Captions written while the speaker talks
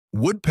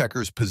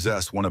Woodpeckers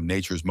possess one of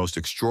nature's most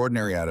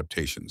extraordinary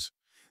adaptations.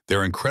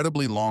 Their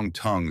incredibly long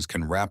tongues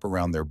can wrap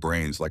around their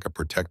brains like a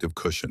protective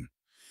cushion.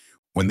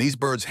 When these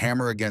birds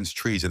hammer against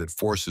trees at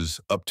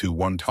forces up to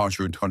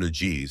 100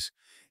 Gs,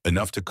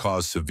 enough to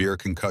cause severe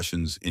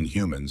concussions in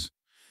humans,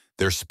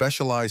 their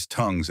specialized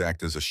tongues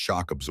act as a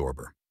shock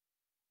absorber.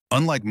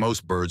 Unlike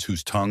most birds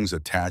whose tongues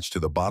attach to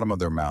the bottom of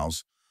their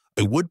mouths,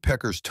 a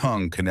woodpecker's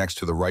tongue connects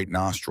to the right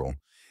nostril,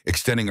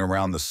 extending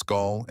around the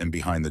skull and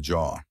behind the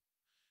jaw.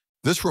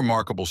 This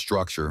remarkable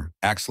structure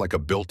acts like a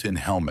built-in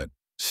helmet,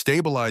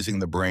 stabilizing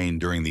the brain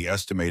during the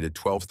estimated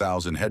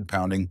 12,000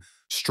 head-pounding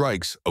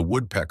strikes a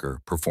woodpecker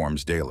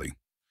performs daily.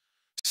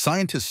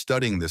 Scientists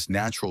studying this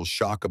natural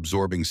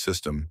shock-absorbing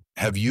system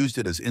have used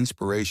it as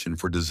inspiration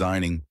for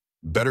designing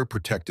better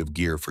protective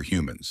gear for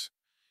humans,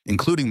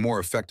 including more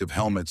effective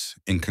helmets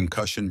and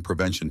concussion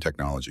prevention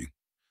technology.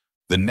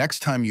 The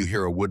next time you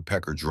hear a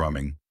woodpecker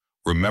drumming,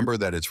 remember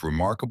that its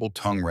remarkable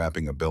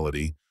tongue-wrapping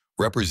ability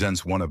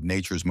represents one of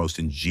nature's most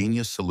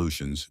ingenious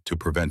solutions to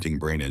preventing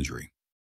brain injury.